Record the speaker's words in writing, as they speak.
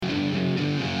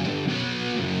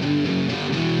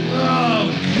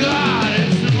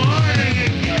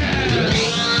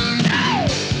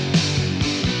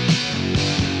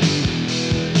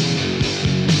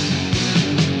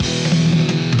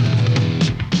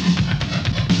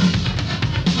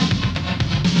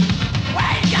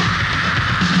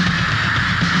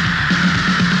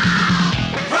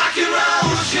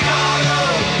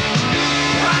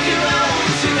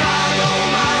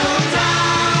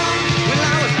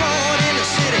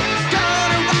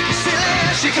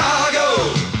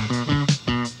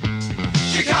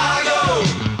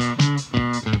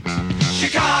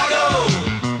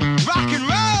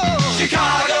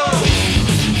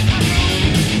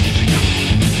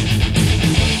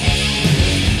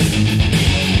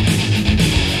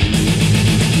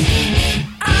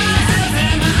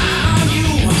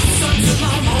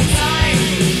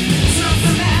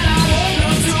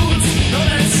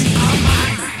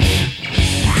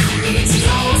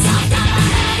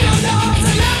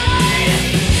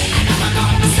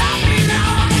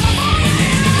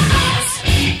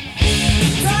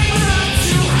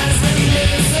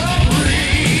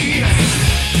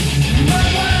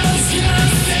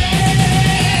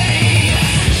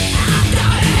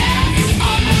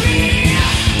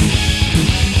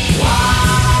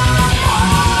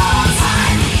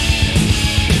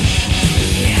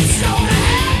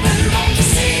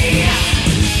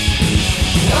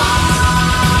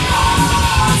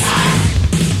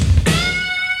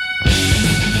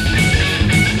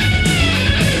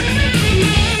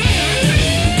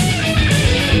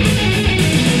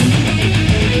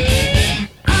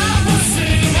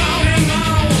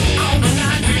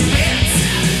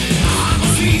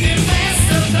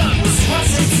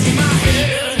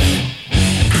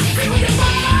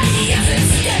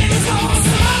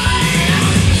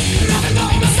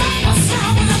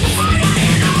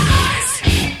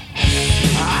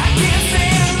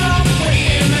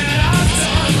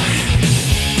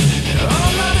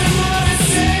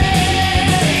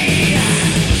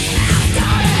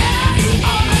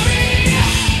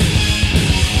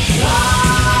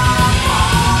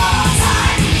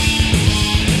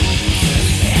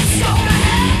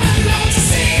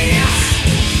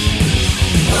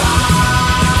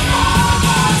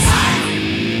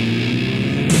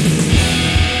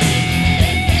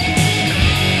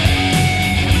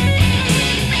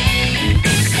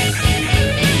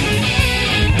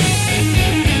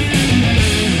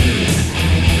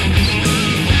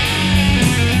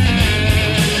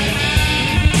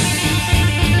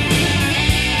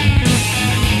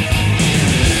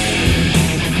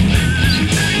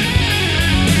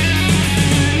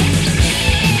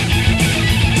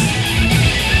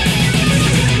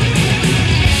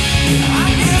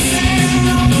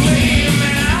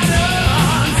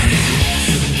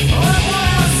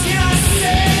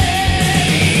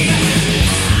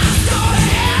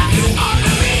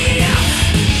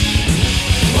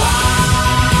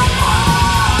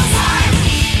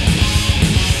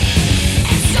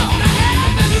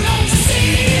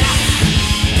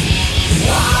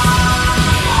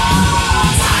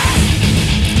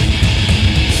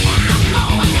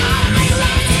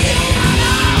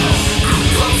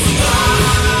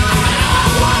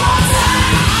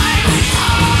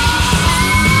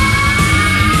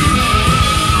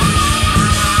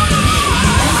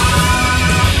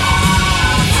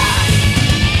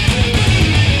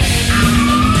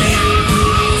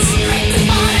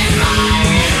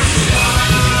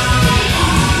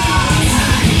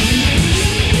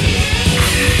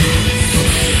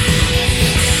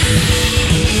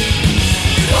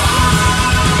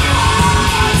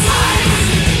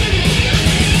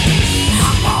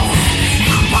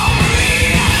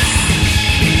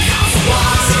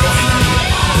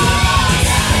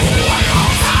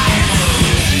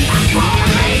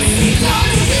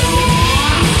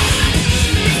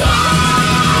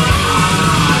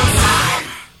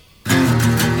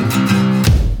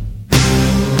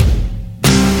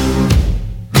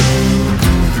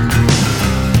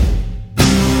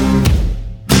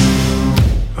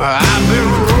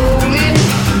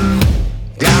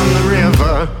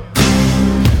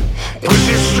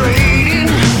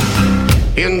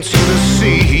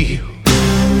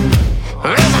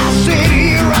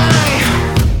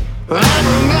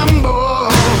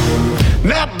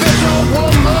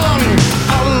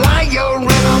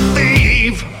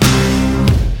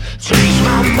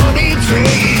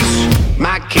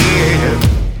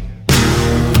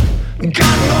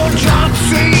got no job,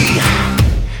 see.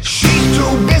 She's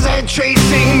too busy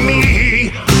chasing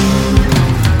me.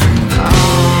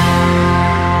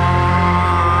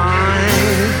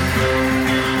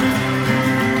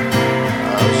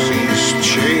 She's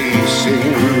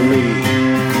chasing me.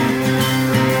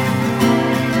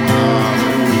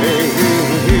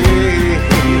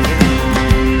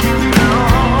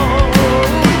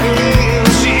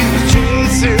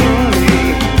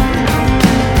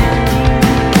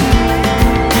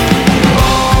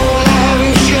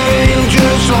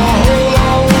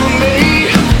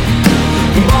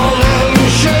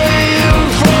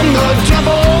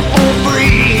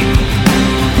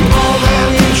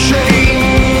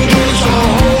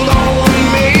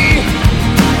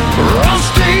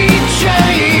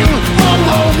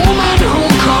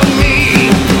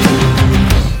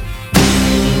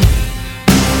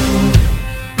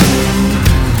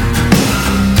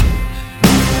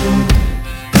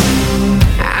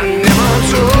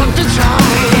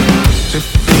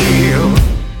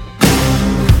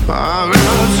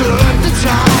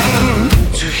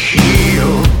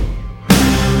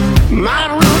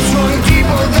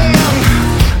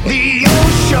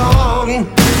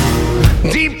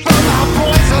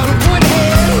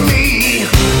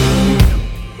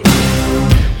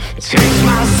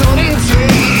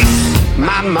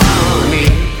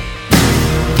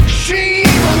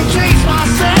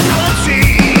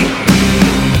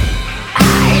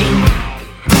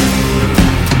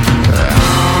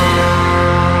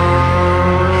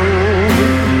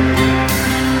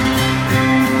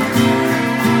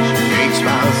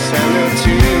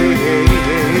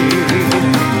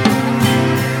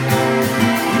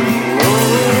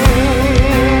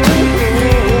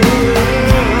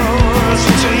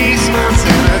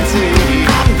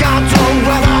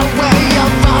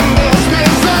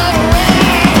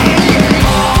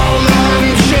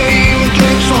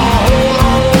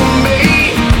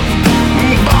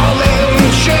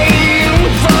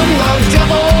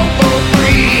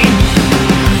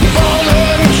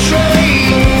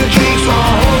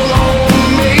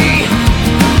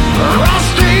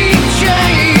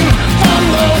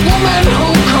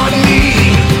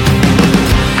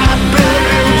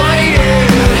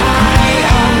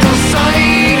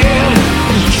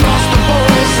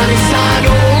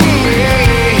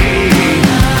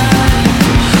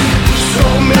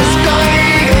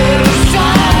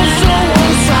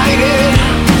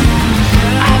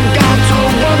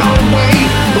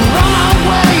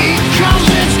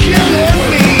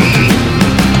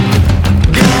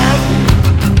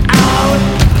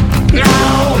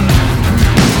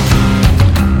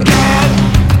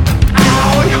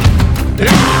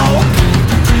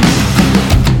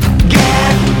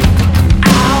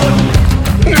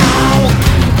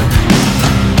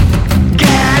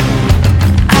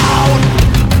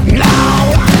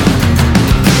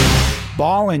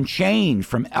 Chain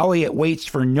from Elliott Waits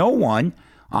for No One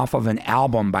off of an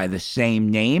album by the same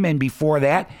name. And before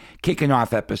that, kicking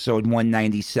off episode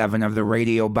 197 of the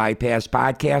Radio Bypass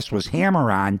podcast was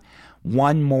Hammeron,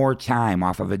 One More Time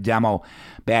off of a demo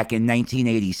back in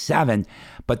 1987.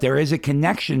 But there is a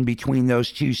connection between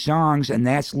those two songs, and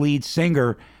that's lead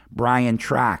singer Brian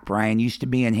Trock. Brian used to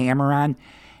be in Hammeron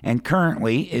and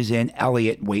currently is in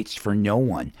Elliott Waits for No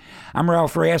One. I'm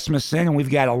Ralph Rasmussen, and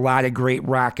we've got a lot of great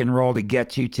rock and roll to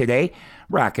get to today.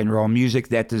 Rock and roll music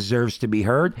that deserves to be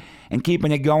heard. And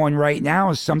keeping it going right now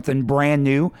is something brand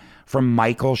new from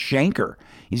Michael Schenker.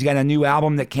 He's got a new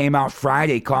album that came out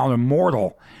Friday called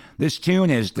Immortal. This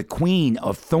tune is The Queen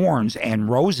of Thorns and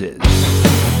Roses.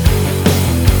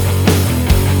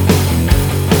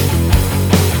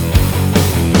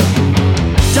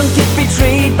 Don't get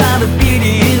betrayed by the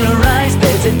beauty in her eyes.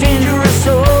 There's a dangerous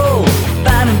soul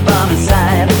fighting by my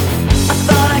side. I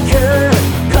thought I could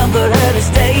comfort her to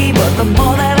stay, but the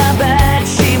more that I begged,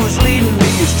 she was leading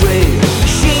me astray.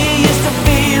 She used to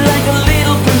feel like a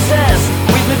little princess,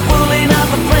 with me fooling out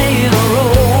for playing her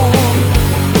role.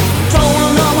 Don't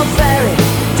want no more fairy,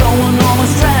 don't want no more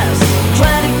stress.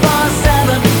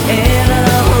 24/7 in a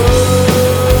row.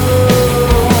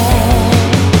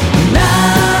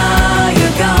 Now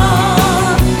you're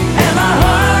gone, and my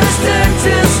heart is turned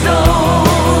to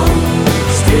stone.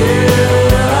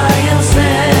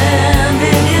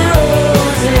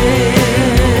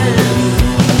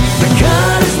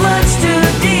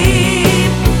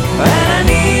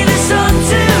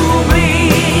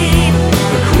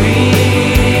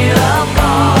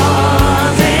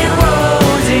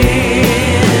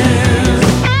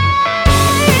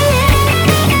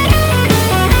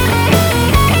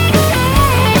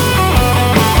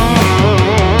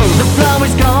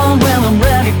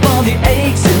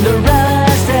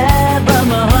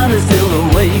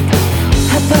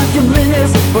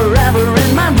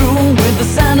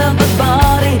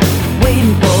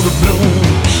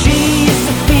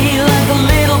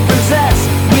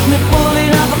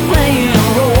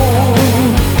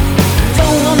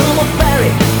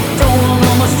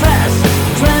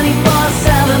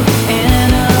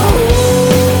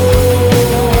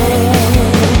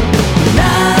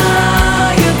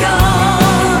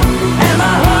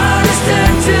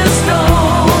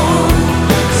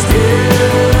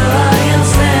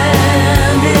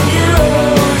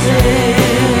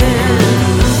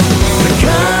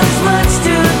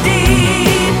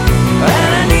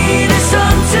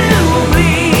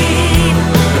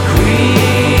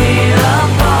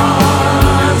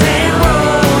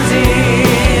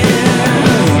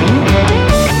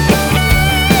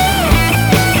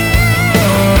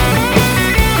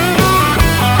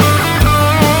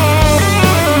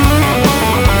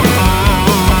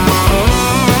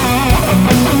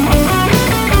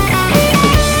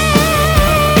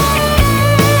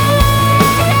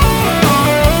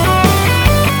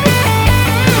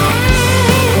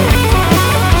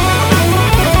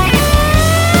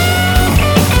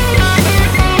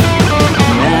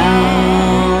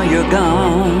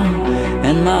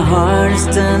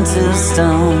 to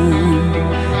stone.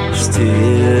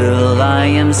 Still I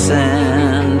am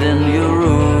sand in your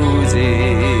roses.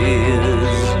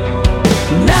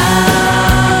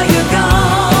 Now you're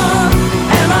gone,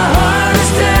 and my heart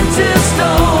is turned to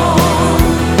stone.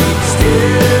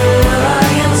 Still I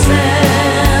am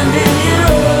sand in your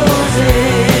roses.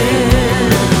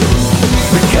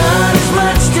 The cut is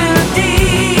much too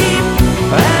deep,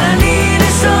 and I need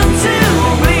a sun to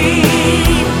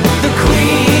bleed. The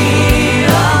queen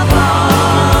of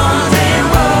hearts and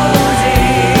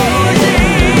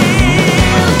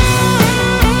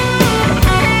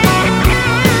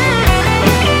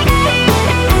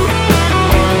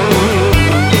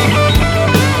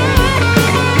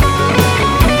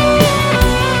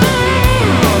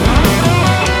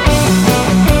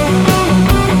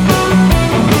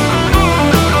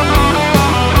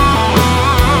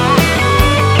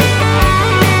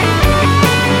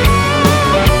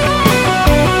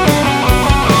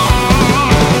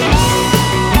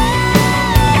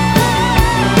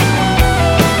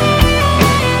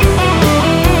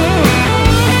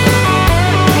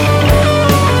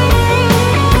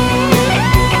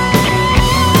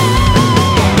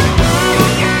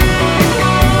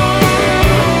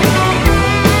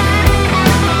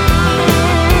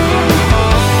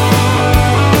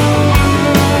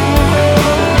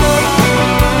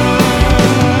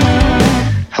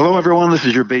Hello, everyone. This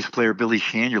is your bass player, Billy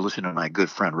Shan. You're listening to my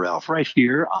good friend Ralph right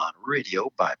here on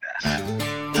Radio Bypass.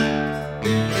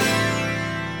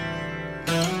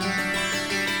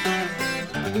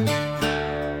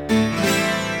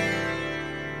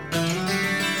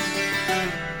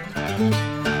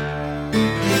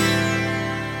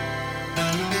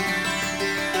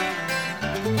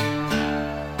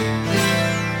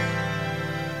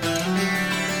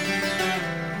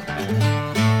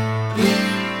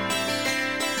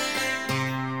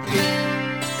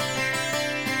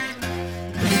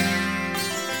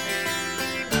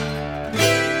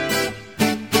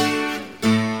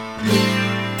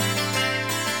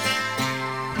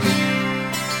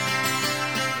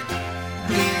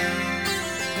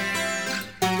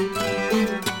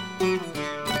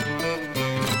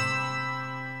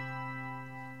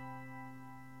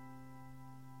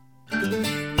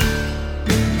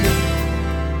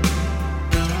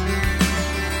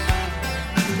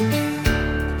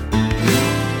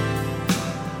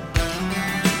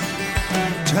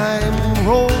 Time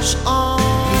rolls on,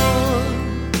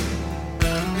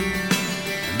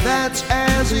 that's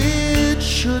as it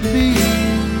should be.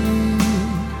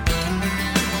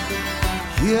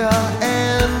 Here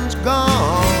and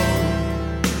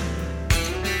gone,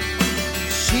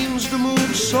 seems to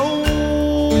move so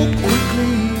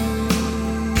quickly.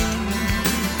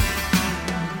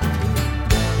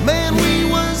 Man, we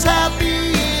was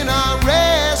happy in our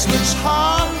restless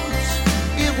hearts.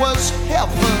 It was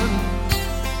heaven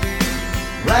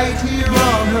right here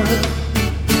on earth.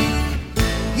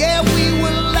 Yeah, we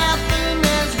were laughing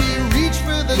as we reached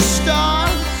for the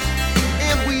stars,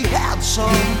 and we had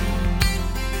some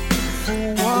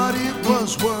for what it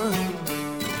was worth.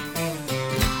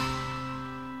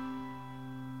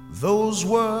 Those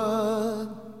were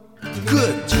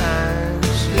good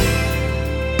times,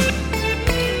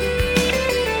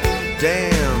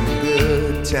 damn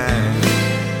good times.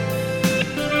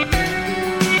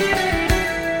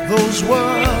 Those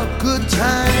were good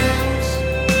times,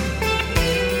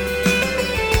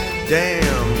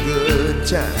 damn good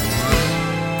times.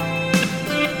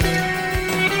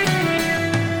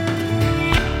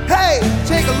 Hey,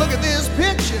 take a look at this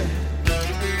picture.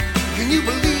 Can you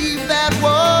believe that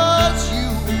was you?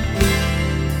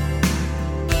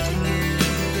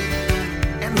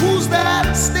 And who's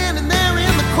that standing there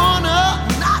in the corner?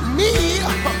 Not me.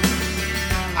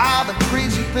 Ah, the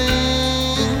crazy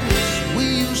things we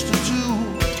used to do.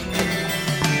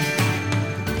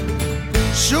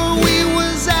 Sure, we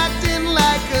was acting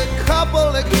like a couple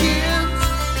of kids,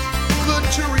 good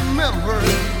to remember.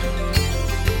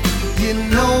 You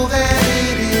know that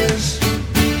it is.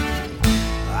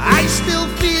 I still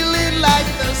feel it like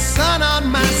the sun on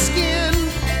my skin.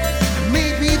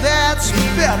 Maybe that's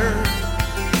better.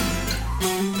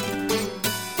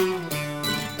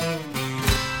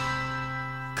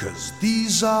 Cause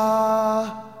these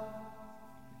are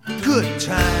good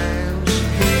times,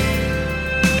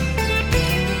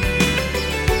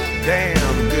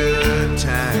 damn good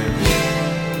times.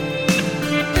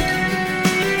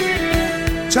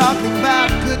 Talking about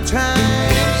good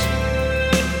times,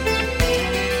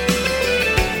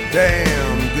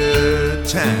 damn good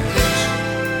times.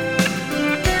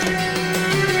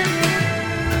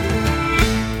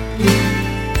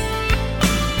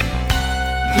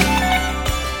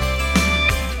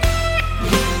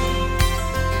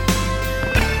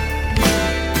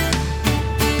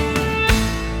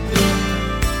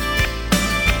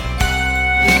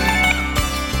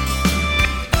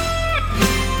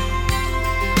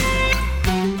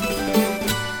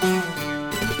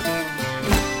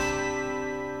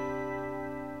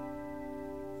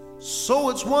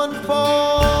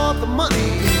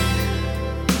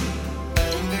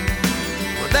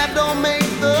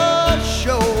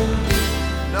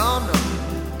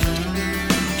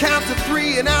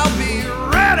 and I'll be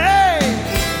ready,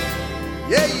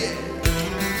 yeah, yeah,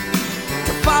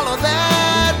 to follow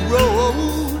that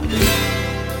road.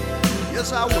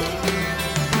 Yes, I will.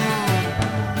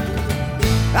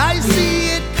 I see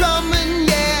it coming,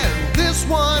 yeah, this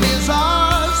one is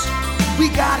ours. We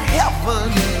got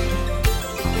heaven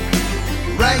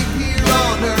right here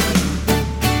on earth.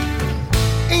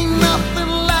 Ain't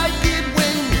nothing like it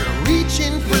when you're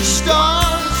reaching for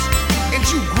stars and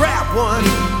you grab one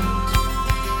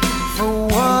for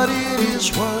what it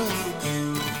is worth.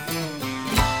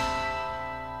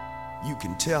 You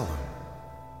can tell them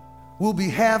we'll be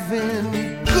having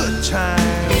good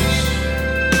times,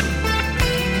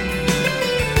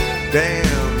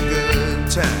 damn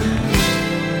good times.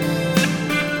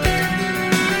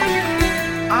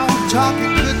 I'm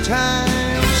talking good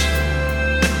times,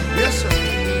 yes sir,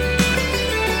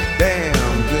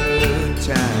 damn good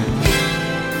times.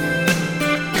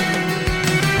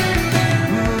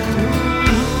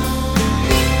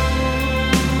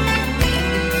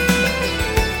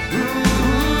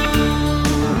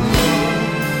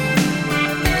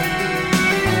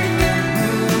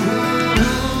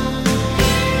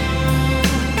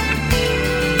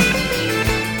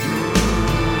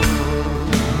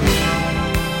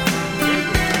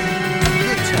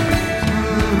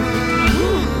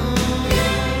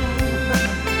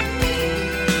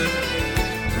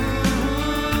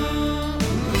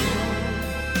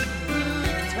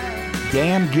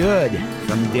 Damn Good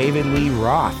from David Lee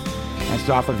Roth. That's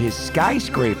off of his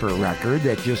Skyscraper record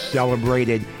that just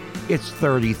celebrated its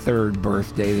 33rd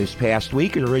birthday this past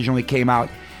week. It originally came out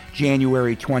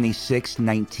January 26,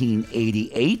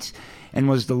 1988, and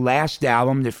was the last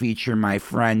album to feature my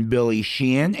friend Billy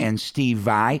Sheehan and Steve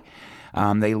Vai.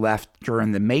 They left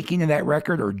during the making of that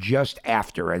record or just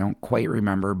after. I don't quite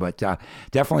remember, but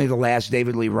definitely the last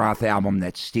David Lee Roth album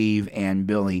that Steve and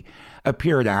Billy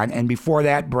appeared on. And before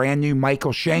that, brand new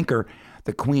Michael Schenker,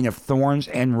 the Queen of Thorns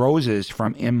and Roses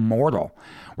from Immortal.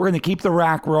 We're going to keep the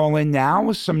rock rolling now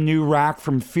with some new rock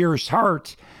from Fierce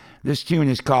Heart. This tune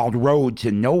is called Road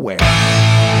to Nowhere.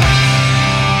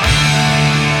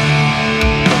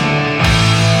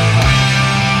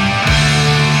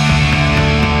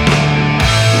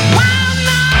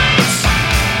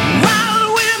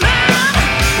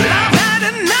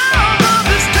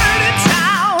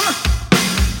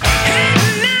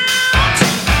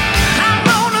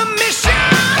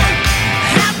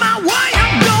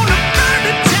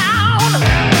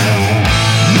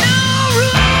 No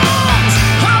rules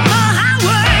on the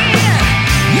highway.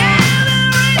 Yeah,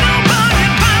 there ain't no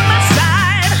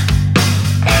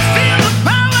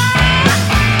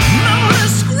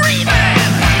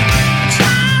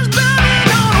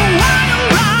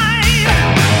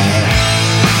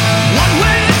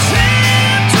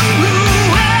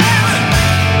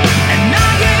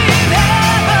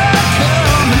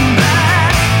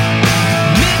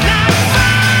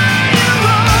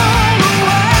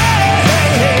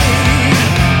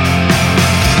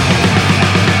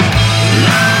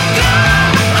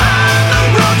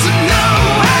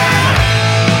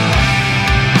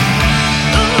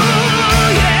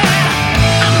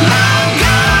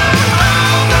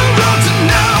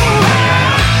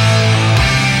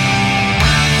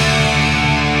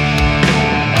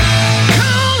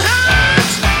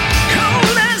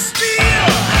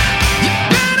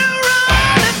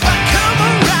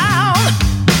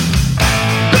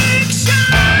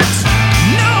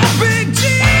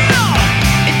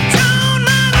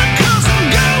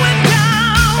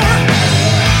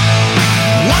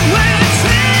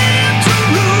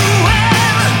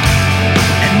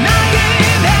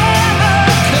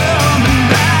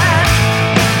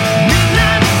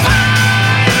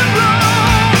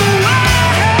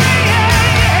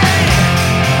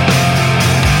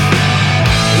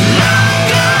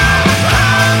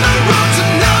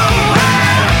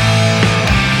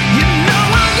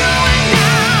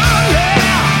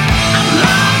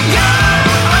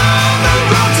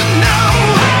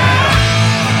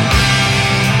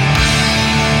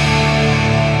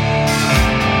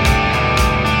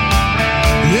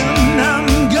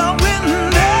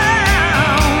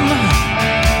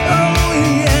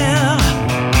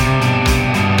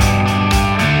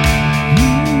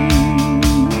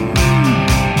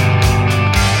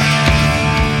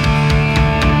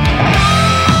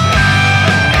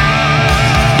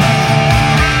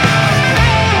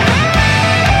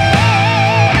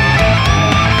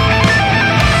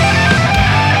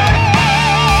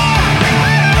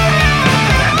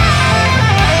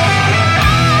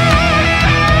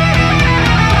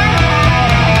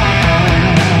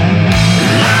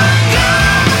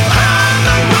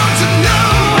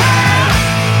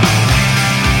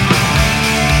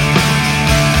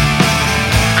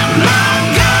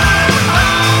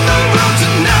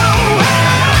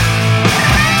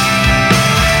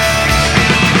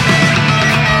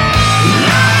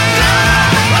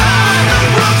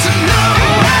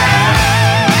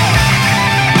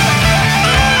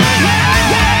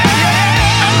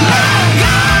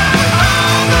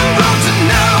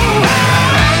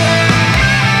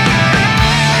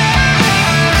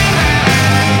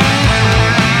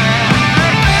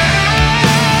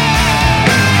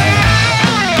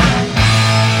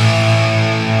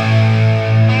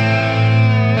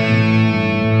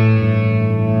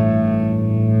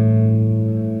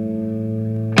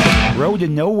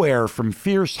Nowhere from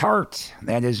Fierce Heart.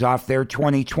 That is off their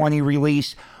 2020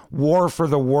 release, War for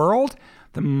the World.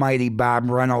 The mighty Bob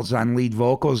Reynolds on lead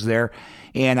vocals there.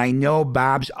 And I know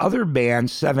Bob's other band,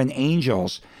 Seven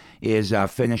Angels, is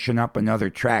finishing up another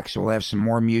track. So we'll have some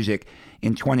more music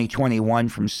in 2021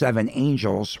 from Seven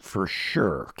Angels for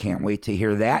sure. Can't wait to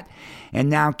hear that. And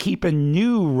now keeping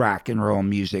new rock and roll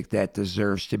music that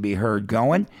deserves to be heard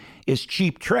going is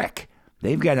Cheap Trick.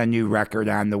 They've got a new record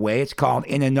on the way. It's called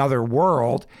In Another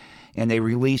World, and they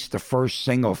released the first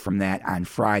single from that on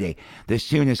Friday. This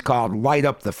tune is called Light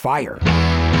Up the Fire.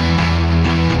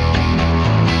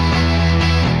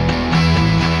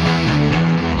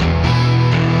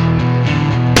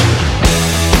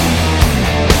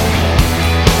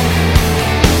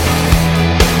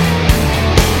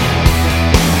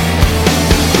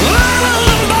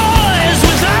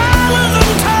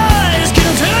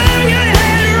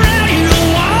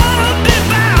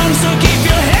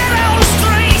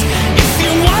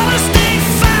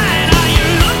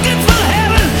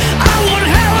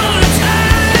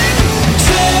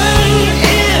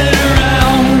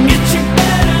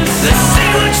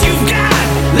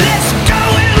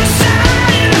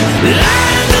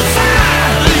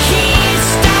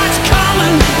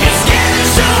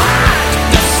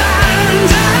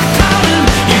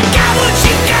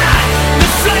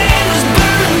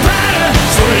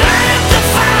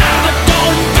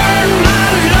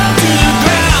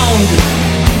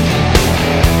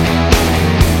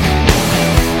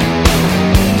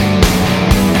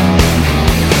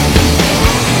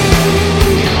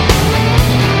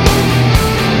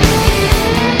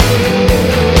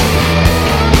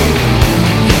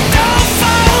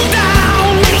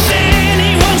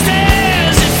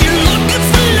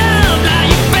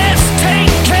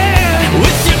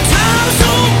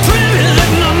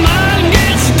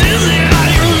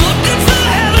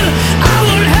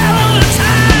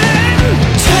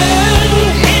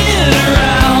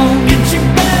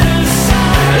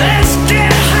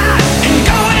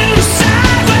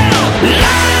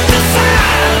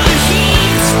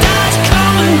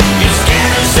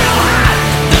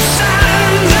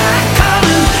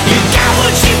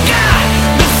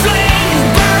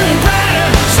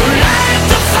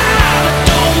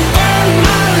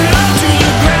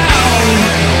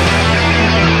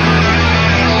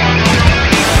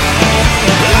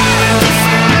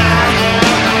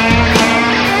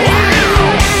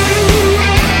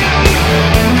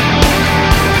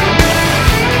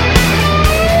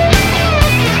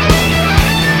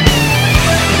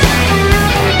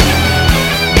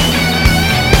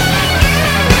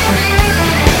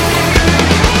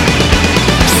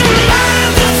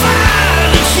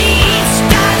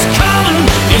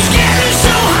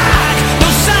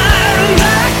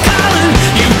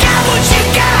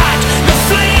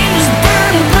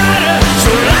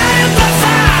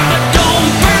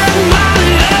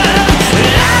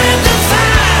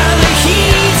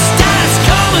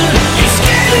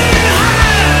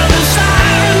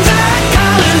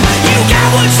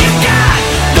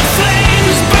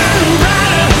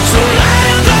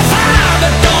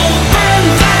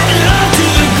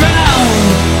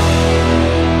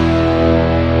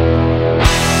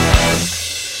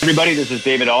 Everybody, this is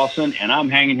David Ellefson, and I'm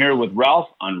hanging here with Ralph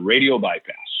on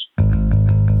RadioBypass.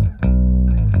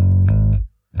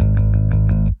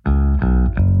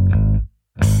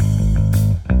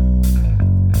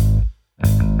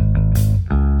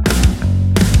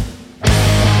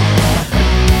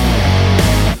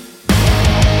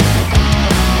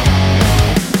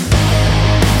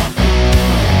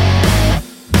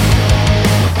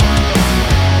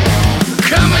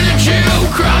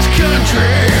 Country,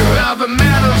 of a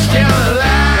metal still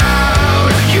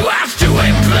alive. You have to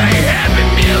play happy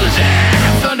music.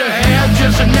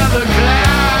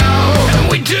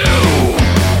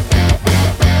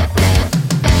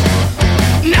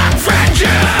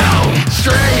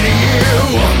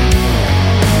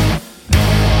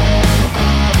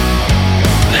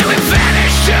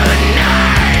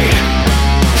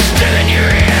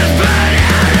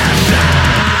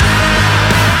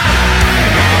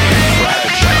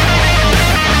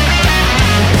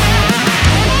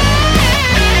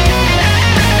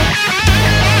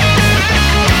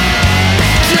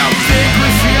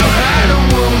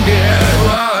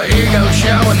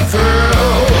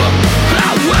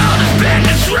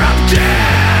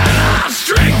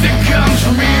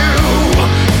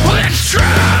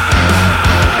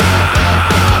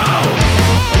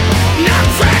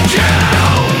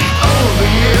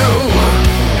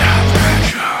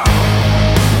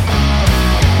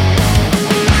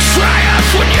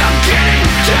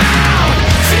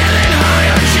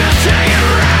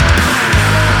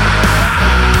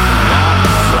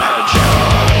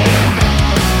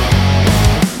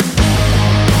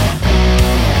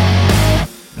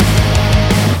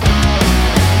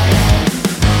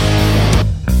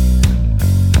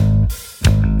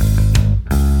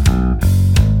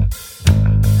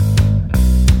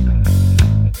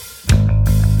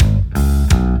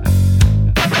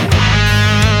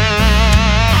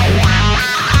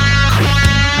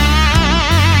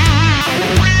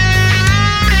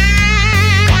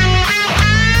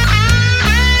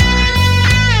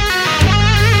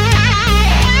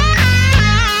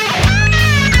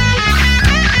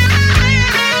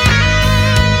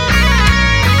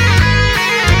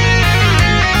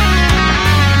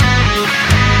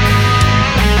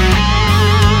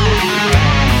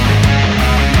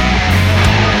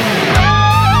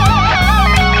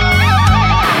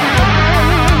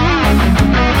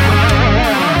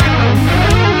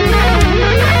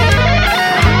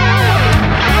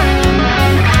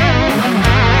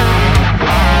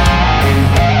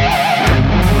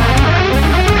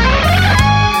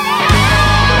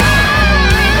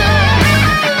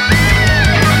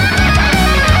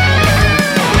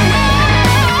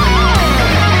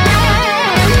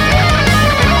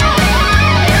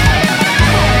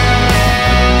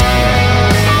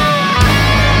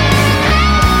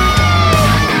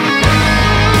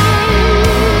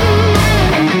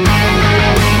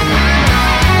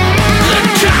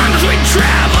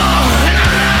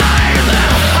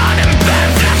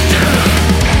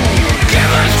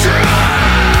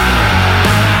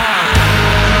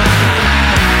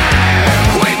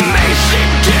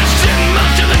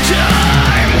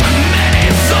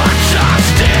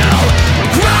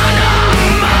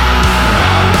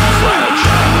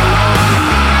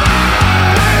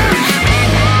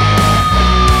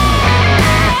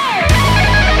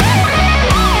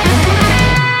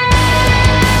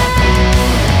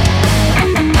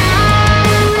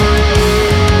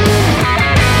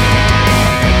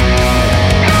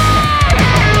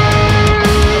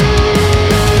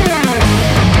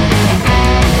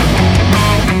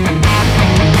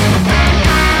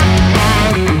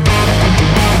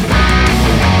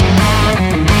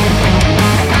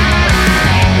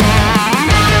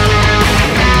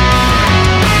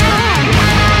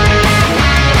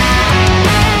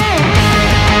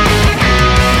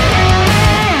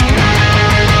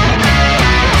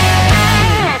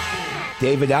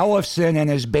 Ellefson and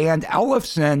his band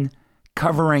Ellefson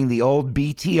covering the old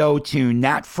BTO tune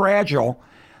Not Fragile.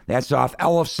 That's off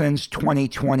Ellefson's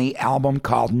 2020 album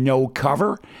called No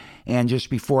Cover. And just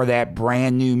before that,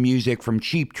 brand new music from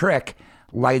Cheap Trick,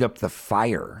 Light Up the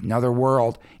Fire. Another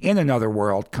World, In Another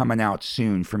World, coming out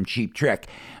soon from Cheap Trick.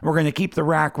 We're going to keep the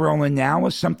rock rolling now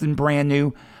with something brand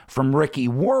new from Ricky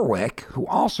Warwick, who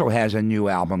also has a new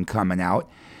album coming out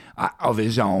of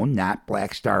his own, not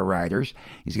Black Star Riders.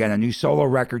 He's got a new solo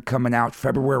record coming out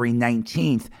February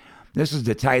 19th. This is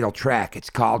the title track. It's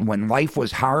called When Life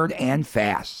Was Hard and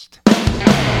Fast.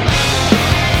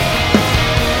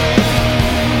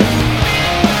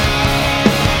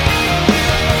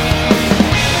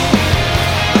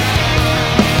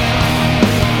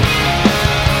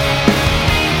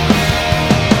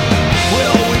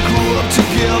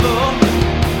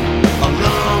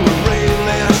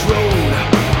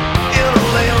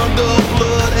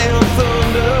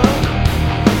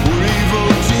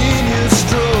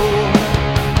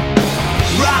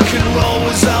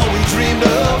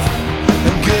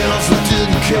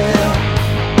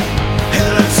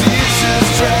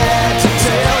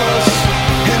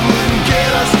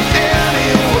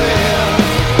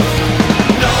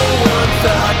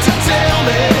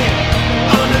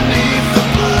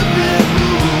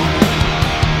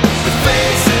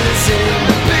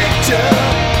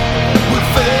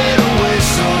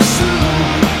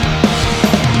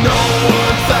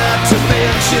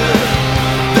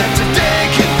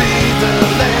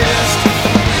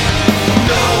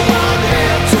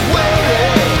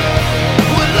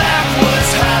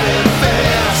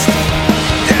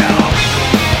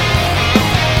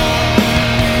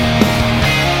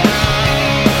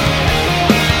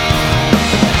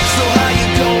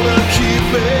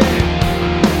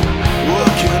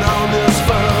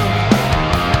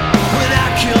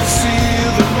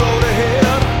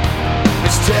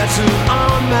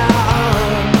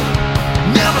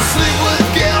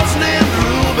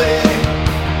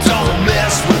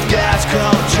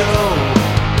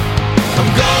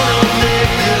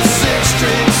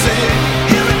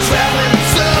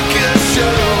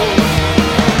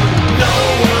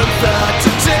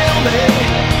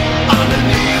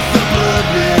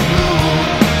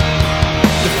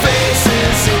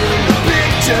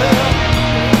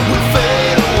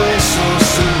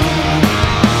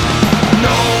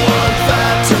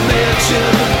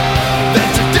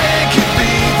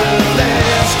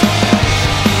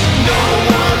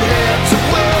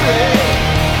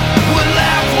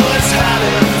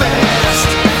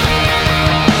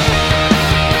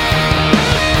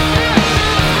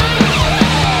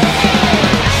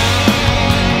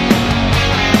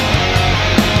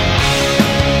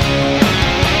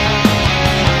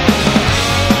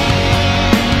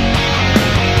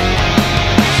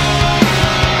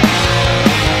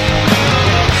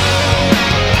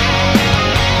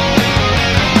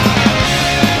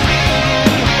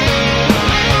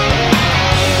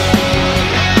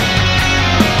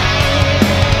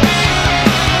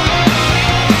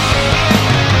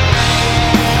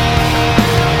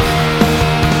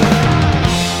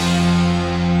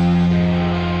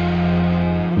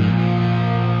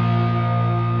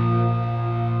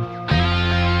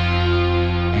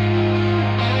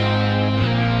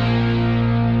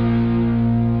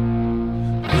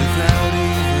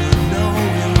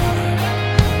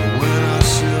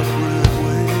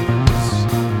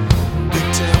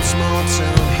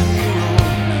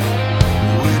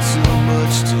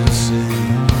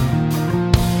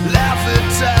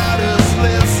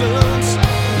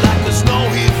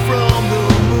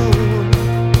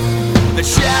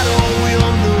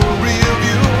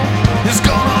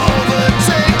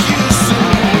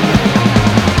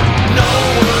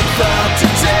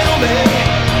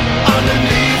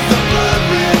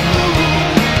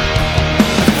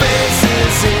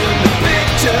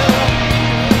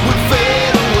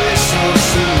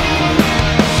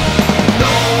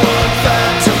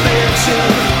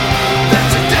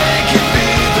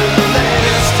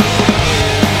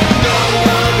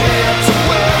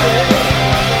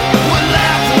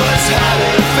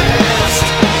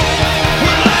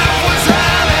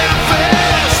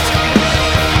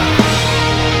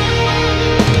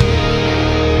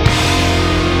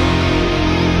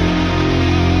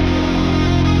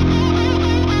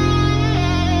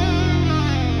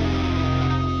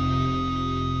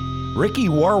 Ricky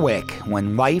Warwick,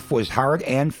 When Life Was Hard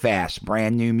and Fast.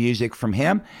 Brand new music from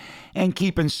him. And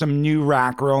keeping some new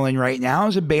rock rolling right now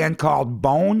is a band called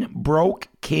Bone Broke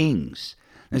Kings.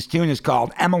 This tune is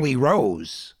called Emily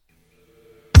Rose.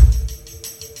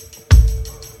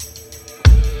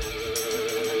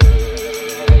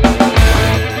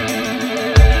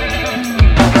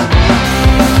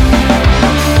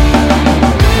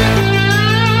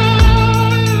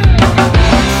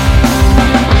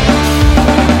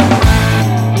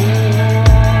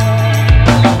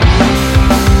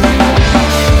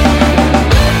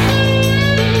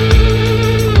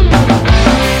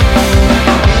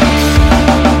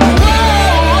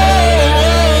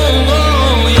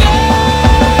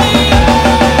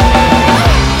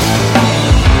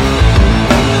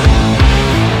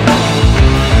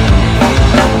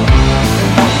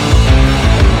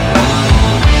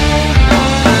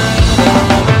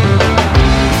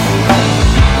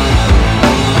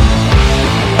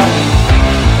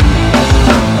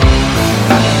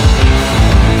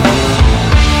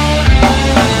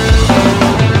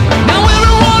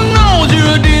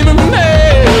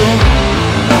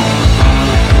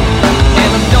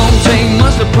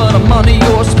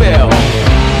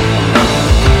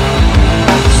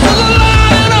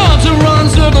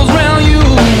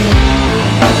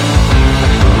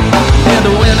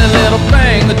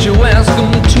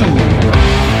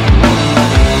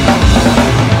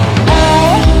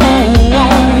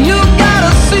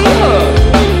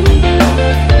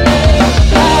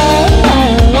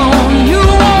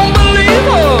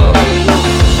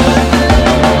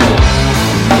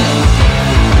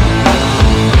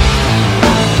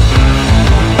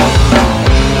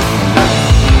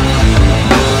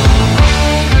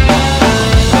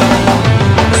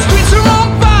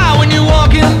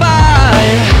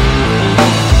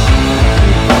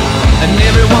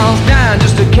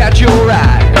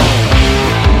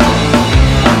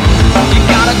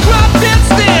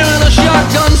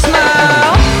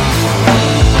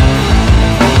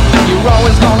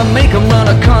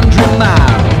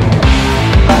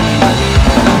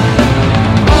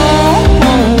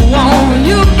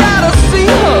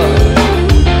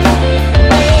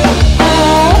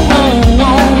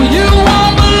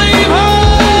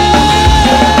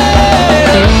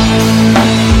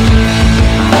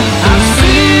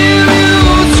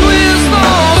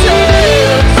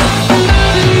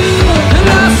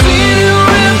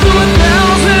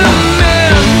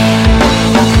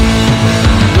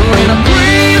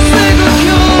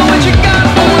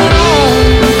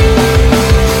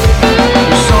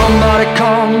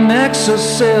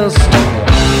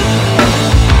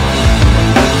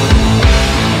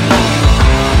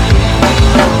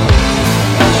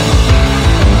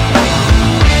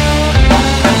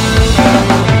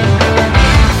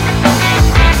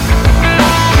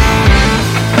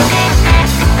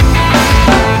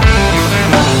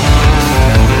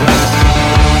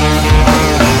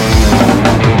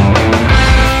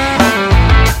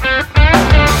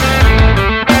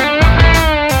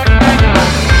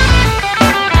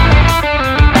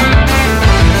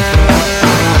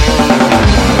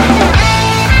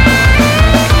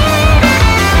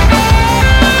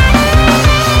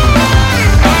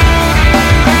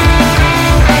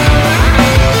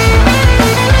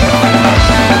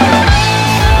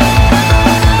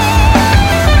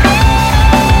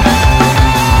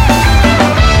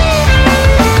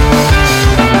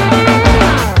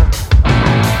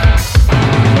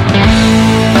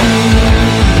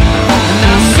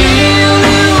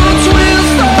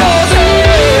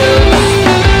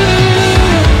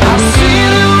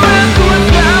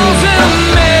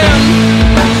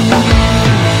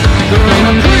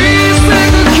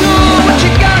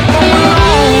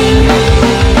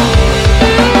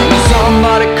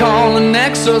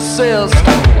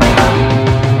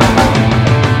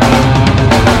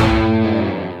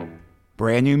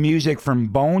 Brand new music from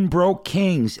Bone Broke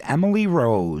Kings, Emily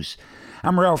Rose.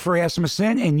 I'm Ralph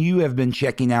Rasmussen, and you have been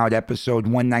checking out episode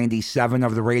 197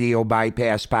 of the Radio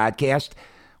Bypass podcast,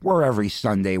 where every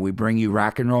Sunday we bring you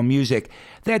rock and roll music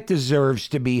that deserves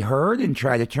to be heard and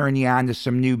try to turn you on to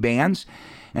some new bands.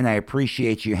 And I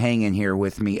appreciate you hanging here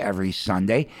with me every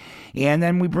Sunday. And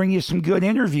then we bring you some good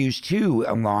interviews, too,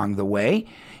 along the way.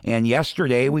 And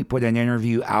yesterday we put an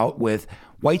interview out with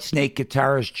Whitesnake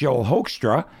guitarist Joel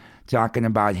Hoekstra, talking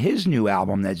about his new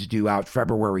album that's due out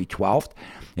February 12th.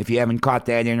 If you haven't caught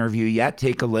that interview yet,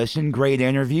 take a listen. Great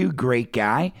interview, great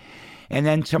guy. And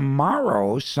then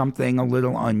tomorrow, something a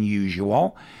little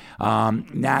unusual.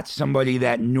 Not somebody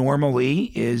that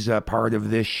normally is a part of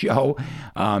this show,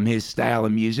 his style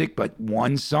of music, but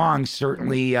one song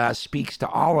certainly speaks to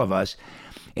all of us.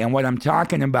 And what I'm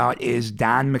talking about is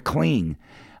Don McLean,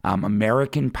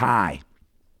 American Pie.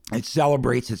 It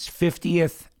celebrates its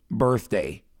 50th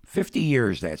birthday. 50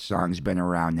 years that song's been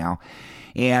around now.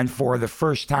 And for the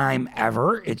first time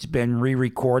ever, it's been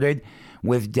re-recorded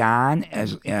with Don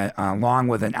along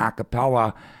with an a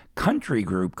cappella country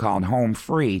group called Home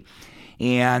Free.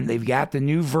 And they've got the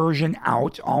new version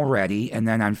out already. And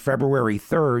then on February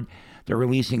 3rd, they're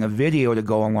releasing a video to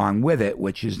go along with it,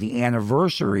 which is the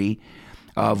anniversary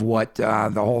of what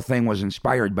the whole thing was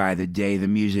inspired by, the day the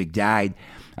music died.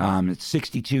 It's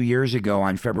 62 years ago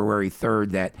on February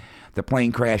 3rd that the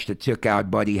plane crash that took out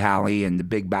Buddy Holly and the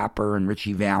Big Bopper and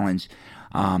Richie Valens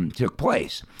took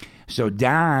place. So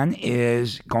Don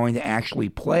is going to actually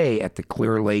play at the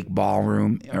Clear Lake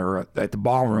Ballroom, or at the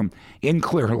ballroom in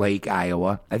Clear Lake,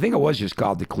 Iowa. I think it was just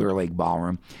called the Clear Lake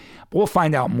Ballroom. But we'll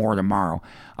find out more tomorrow.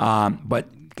 But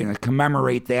going to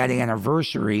commemorate that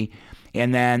anniversary.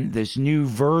 And then this new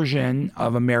version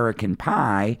of American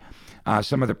Pie,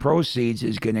 some of the proceeds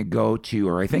is going to go to,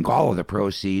 or I think all of the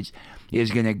proceeds is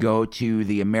going to go to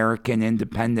the American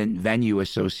Independent Venue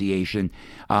Association,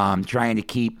 trying to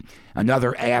keep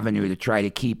another avenue to try to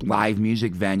keep live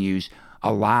music venues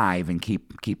alive and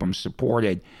keep them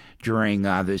supported during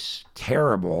this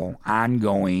terrible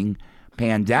ongoing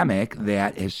pandemic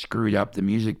that has screwed up the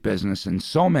music business in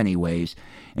so many ways,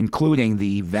 including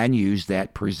the venues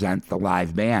that present the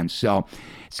live bands. So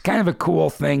it's kind of a cool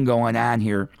thing going on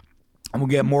here. And we'll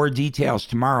get more details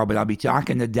tomorrow, but I'll be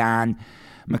talking to Don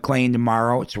McLean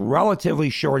tomorrow. It's a relatively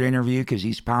short interview because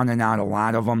he's pounding out a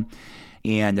lot of them,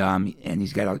 and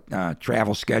he's got a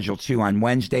travel schedule too on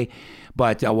Wednesday.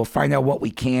 But we'll find out what we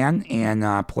can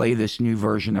and play this new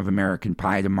version of American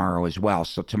Pie tomorrow as well.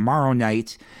 So tomorrow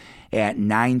night at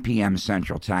 9 p.m.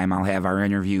 Central Time, I'll have our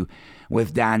interview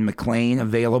with Don McLean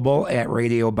available at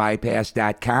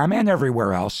RadioBypass.com and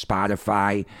everywhere else,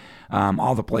 Spotify,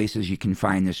 all the places you can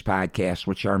find this podcast,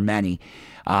 which are many.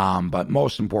 But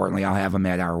most importantly, I'll have them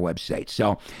at our website.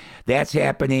 So that's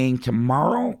happening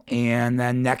tomorrow. And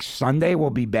then next Sunday, we'll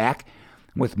be back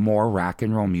with more rock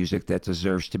and roll music that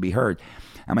deserves to be heard.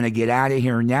 I'm going to get out of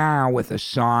here now with a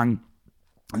song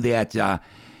that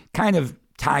kind of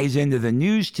ties into the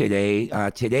news today.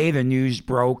 Today, the news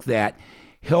broke that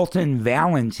Hilton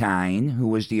Valentine, who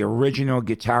was the original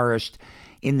guitarist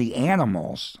in the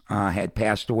Animals, had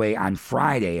passed away on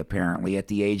Friday, apparently, at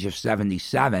the age of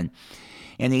 77.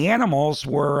 And the Animals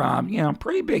were,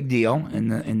 pretty big deal in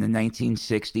the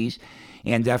 1960s,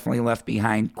 and definitely left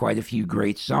behind quite a few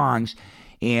great songs.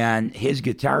 And his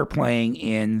guitar playing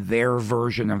in their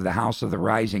version of The House of the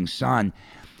Rising Sun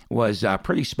was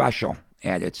pretty special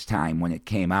at its time when it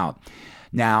came out.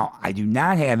 Now, I do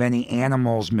not have any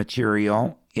Animals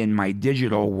material in my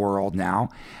digital world now,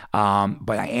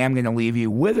 but I am going to leave you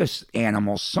with this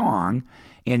Animals song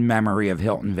in memory of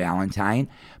Hilton Valentine,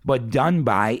 but done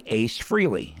by Ace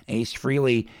Frehley. Ace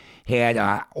Frehley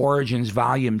had Origins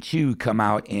Volume 2 come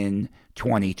out in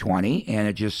 2020, and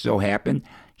it just so happened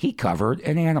he covered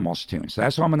an Animals tune. So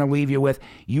that's what I'm going to leave you with.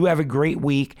 You have a great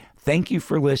week. Thank you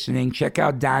for listening. Check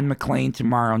out Don McLean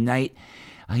tomorrow night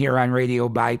here on Radio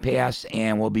Bypass,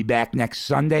 and we'll be back next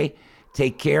Sunday.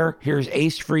 Take care. Here's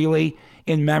Ace Frehley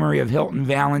in memory of Hilton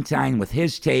Valentine with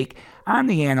his take on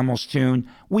the Animals tune,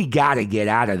 We Gotta Get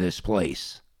Out of This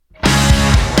Place.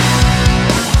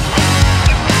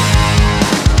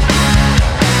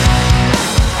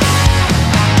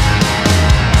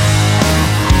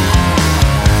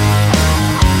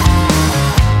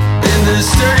 In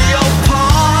this dirty old